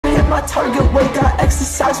my target weight. Got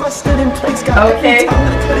exercise while I stood in place. Got okay. I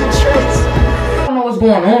couldn't trace. I don't know what's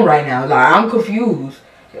going on right now. Like, I'm confused.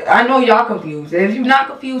 I know y'all confused. If you're not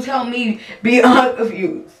confused, help me be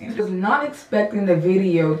unconfused. I was not expecting the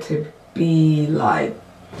video to be like...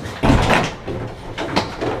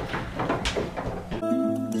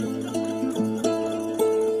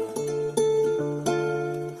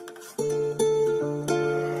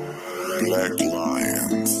 Black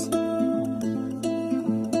Lions.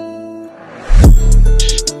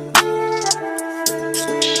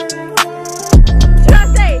 Should I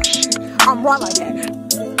say I'm raw like that?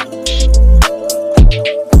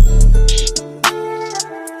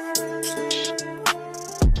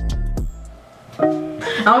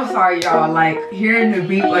 I'm sorry, y'all. Like, hearing the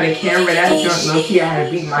beep of the camera, that's just low-key. I had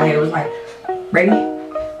to beat my head. It was like, ready?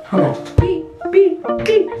 Hold on. Beep, beep,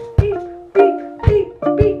 beep, beep, beep, beep,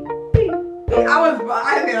 beep, beep. I was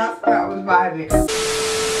vibing. I swear I was vibing.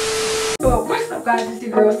 So, what's up, guys? It's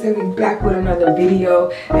your girl Sammy back with another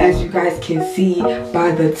video. As you guys can see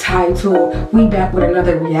by the title, we back with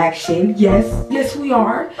another reaction. Yes, we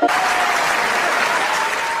are.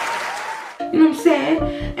 You know what I'm saying?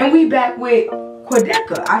 And we back with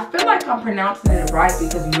Quadeca. I feel like I'm pronouncing it right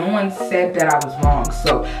because no one said that I was wrong.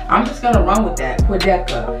 So I'm just gonna run with that.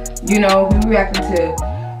 Quadeca. You know, we reacting to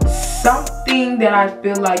something that I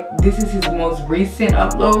feel like this is his most recent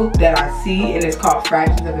upload that I see, and it's called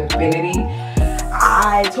Fractions of Infinity.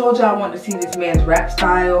 I told y'all I want to see this man's rap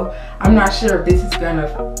style. I'm not sure if this is gonna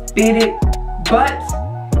fit it, but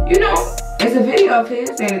you know, it's a video of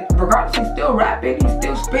his, and regardless, he's still rapping, he's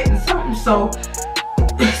still spitting something, so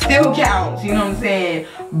it still counts, you know what I'm saying?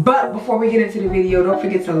 But before we get into the video, don't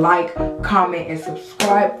forget to like, comment, and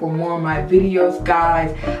subscribe for more of my videos,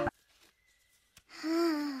 guys.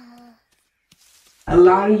 A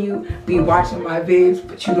lot of you be watching my vids,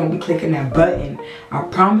 but you don't be clicking that button. I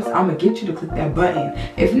promise I'm gonna get you to click that button.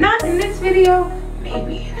 If not in this video,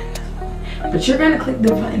 maybe in another one. But you're gonna click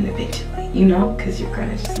the button eventually, you know, because you're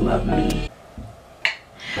gonna just love me.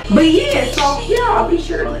 But yeah, so yeah, I'll be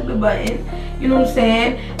sure to click the button, you know what I'm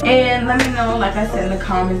saying? And let me know, like I said in the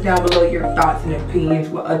comments down below, your thoughts and opinions,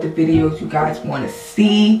 what other videos you guys want to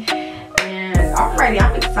see. And I'm ready,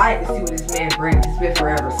 I'm excited to see what this man brings. It's been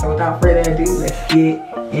forever, so without further ado, let's get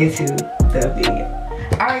into the video.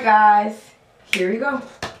 Alright guys, here we go.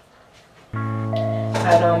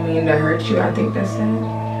 I don't mean to hurt you, I think that's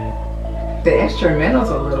it. The instrumental's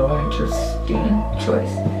a little interesting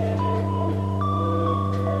choice.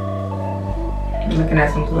 Looking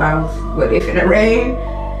at some clouds. What if in the rain?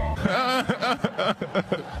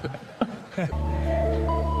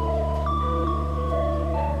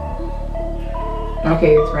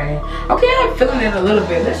 Okay, it's raining. Okay, I'm feeling it a little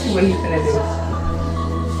bit. Let's see what he's gonna do.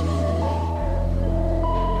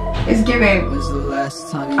 It's giving. Was the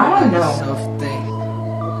last time you I don't know. Think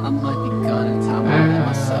I might be gone in time. I let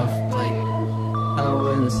myself play. I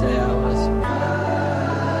wouldn't say I was surprised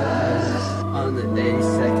on the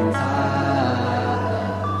 82nd time.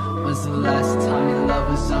 Was the last time your love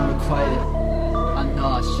was unrequited? I know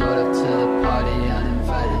I showed up to the party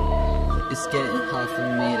uninvited. It's getting hard for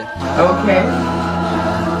me to hide. Okay.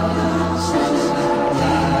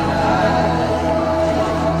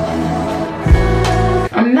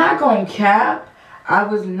 I'm not gonna cap. I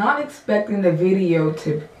was not expecting the video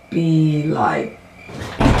to be like...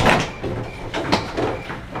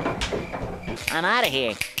 I'm out of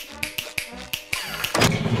here.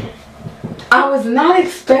 I was not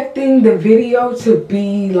expecting the video to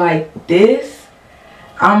be like this.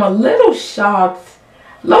 I'm a little shocked.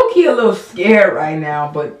 Low-key a little scared right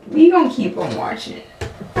now, but we gonna keep on watching.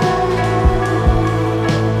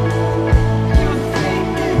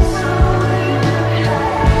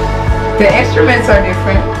 The instruments are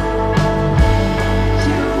different.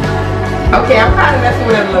 Okay, I'm kind of messing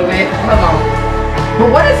with it a little bit. Hold on. But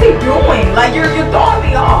what is he doing? Like, you're throwing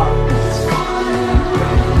me off.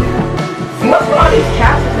 What's with all these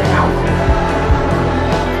castles and outfits?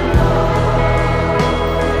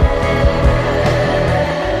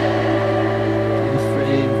 I'm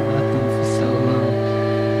afraid of nothing for so long.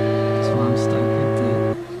 That's why I'm stuck with it.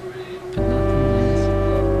 But nothing is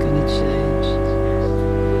gonna change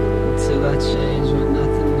until I change what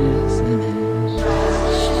nothing is.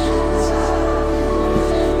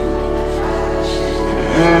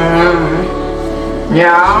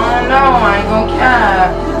 Yeah, I don't know. I ain't gonna cap.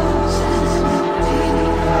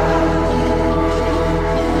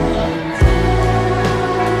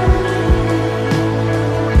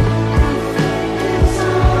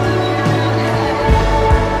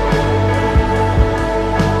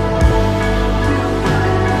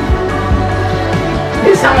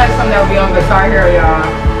 This sounds like something that would be on Guitar Hero, y'all.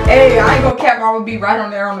 Hey, I ain't gonna cap. I would be right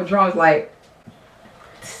on there on the drums like.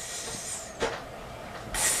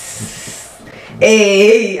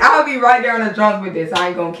 Hey, I'll be right there on the drums with this. I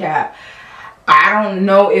ain't gonna cap. I don't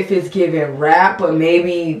know if it's giving rap, but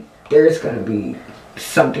maybe there's gonna be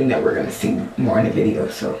something that we're gonna see more in the video.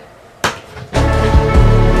 So.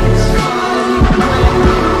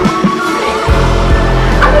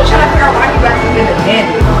 I'm just trying to figure out why you guys are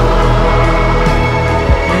independent.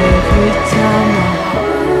 Every time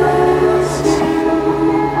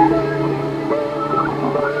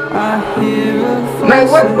I hear a voice, Like,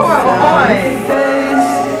 what's going on?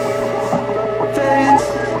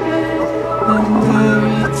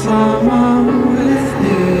 every time I'm with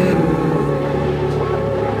you,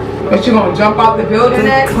 But you gonna jump out the building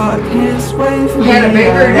next? clock hits way for Hannah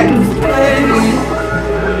Baker next?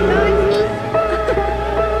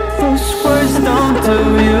 Those words don't do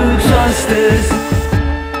you justice.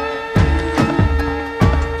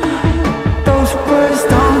 Those words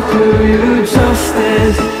don't do you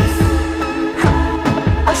justice.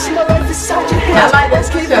 I see my life inside your head. I like this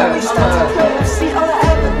Keep picture. me start to play. I see all I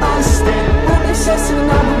ever understand. When they said in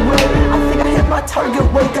another way, I think I hit my target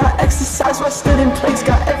weight. Got exercise while I stood in place.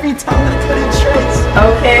 Got every time I couldn't trace.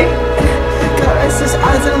 Okay. Got restless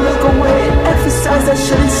eyes and look away. Emphasize I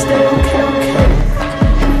shouldn't stay.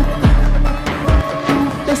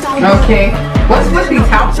 Okay. What's with these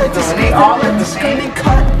houses though? They all look the same.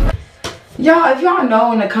 Y'all, if y'all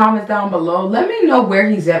know in the comments down below, let me know where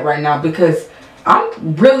he's at right now, because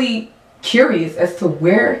I'm really curious as to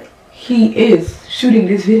where he is shooting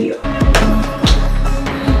this video.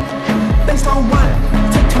 Based on what?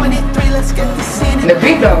 Take 23, let's get the scene. The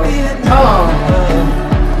beat though. Oh.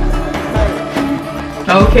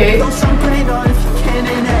 Okay.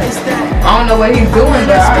 I don't know what he's doing,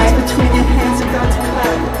 but alright.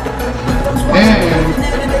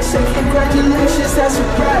 Congratulations, that's a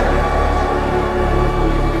wrap.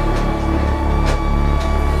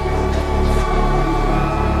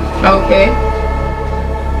 Okay.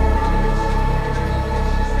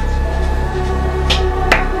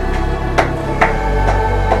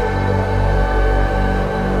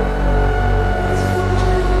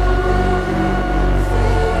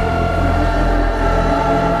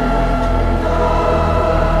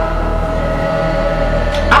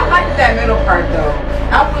 I like that middle part though.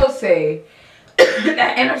 I will say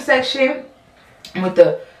that intersection with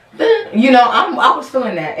the, you know, I was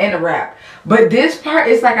feeling that in the rap. But this part,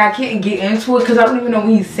 it's like I can't get into it because I don't even know what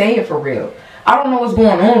he's saying for real. I don't know what's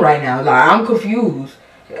going on right now. Like, I'm confused.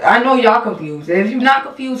 I know y'all confused. And if you're not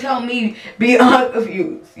confused, help me be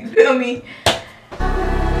unconfused. You feel me?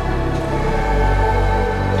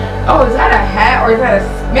 Oh, is that a hat or is that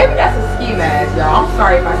a... Maybe that's a ski mask, y'all. I'm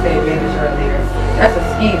sorry if I said bandage earlier. That's a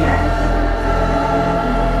ski mask.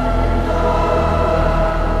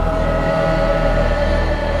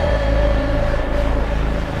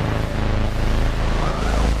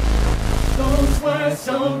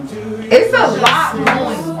 It's a lot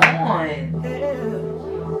going on.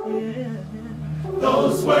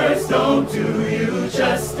 Those words don't do you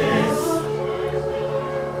justice.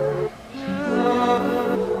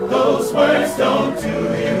 Those words don't do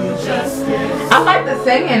you justice. I like the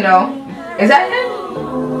singing though. Is that him?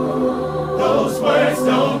 Those words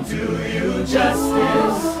don't do you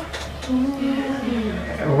justice.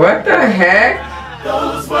 What the heck?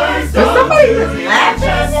 Those words Was don't somebody do just you laughing?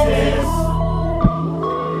 justice.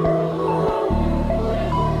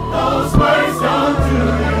 Those words don't do you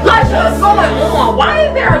Like, what's going on? Why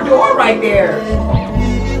is there a door right there?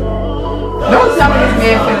 Don't tell me this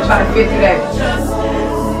man finna try to fit through that.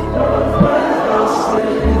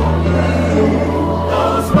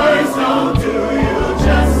 Those words don't do you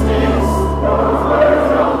justice.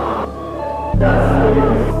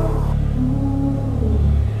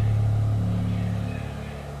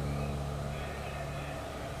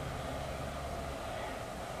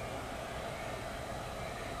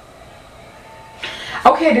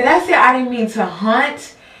 Okay, did I say I didn't mean to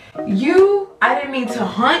hunt you? I didn't mean to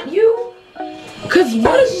hunt you? Cause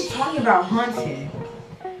what is he talking about hunting?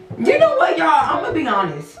 You know what, y'all? I'm gonna be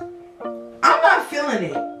honest. I'm not feeling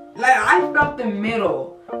it. Like, I felt the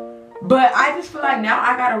middle. But I just feel like now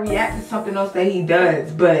I gotta react to something else that he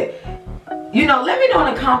does. But, you know, let me know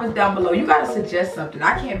in the comments down below. You gotta suggest something.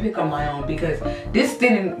 I can't pick on my own because this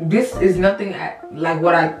is nothing like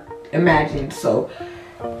what I imagined. So,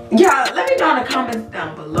 yeah, let me know in the comments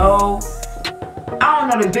down below. I don't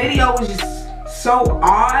know, the video was just so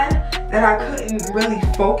odd that I couldn't really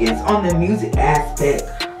focus on the music aspect.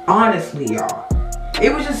 Honestly, y'all.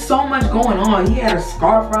 It was just so much going on. He had a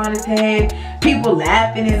scarf around his head. People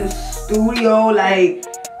laughing in the studio like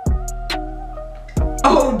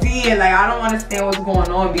OD. seeing, like, I don't understand what's going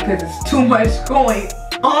on because it's too much going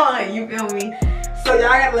on, you feel me? So y'all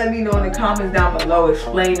gotta let me know in the comments down below,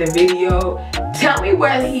 explain the video, tell me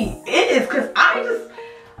where he is, cause I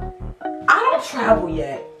don't travel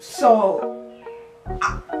yet, so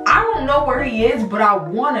I don't know where he is, but I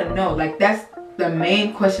want to know. Like, that's the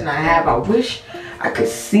main question I have. I wish I could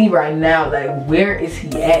see right now, like, where is he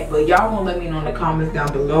at? But y'all gonna let me know in the comments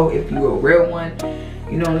down below if you a real one.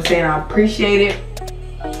 You know what I'm saying? I appreciate it.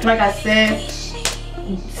 Like I said,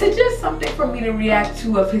 suggest something for me to react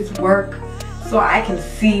to of his work so I can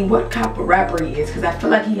see what type of rapper he is, because I feel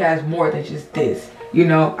like he has more than just this. You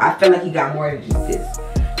know, I feel like he got more than just this.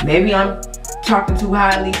 Maybe I'm talking too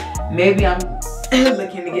highly. Maybe I'm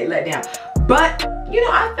looking to get let down. But, you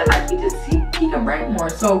know, I feel like he can bring more.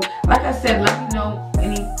 So, like I said, let me know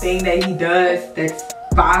anything that he does that's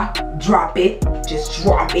fire. Drop it. Just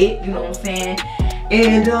drop it. You know what I'm saying?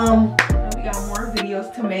 And, we got more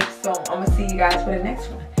videos to make. So, I'm going to see you guys for the next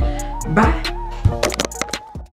one. Bye.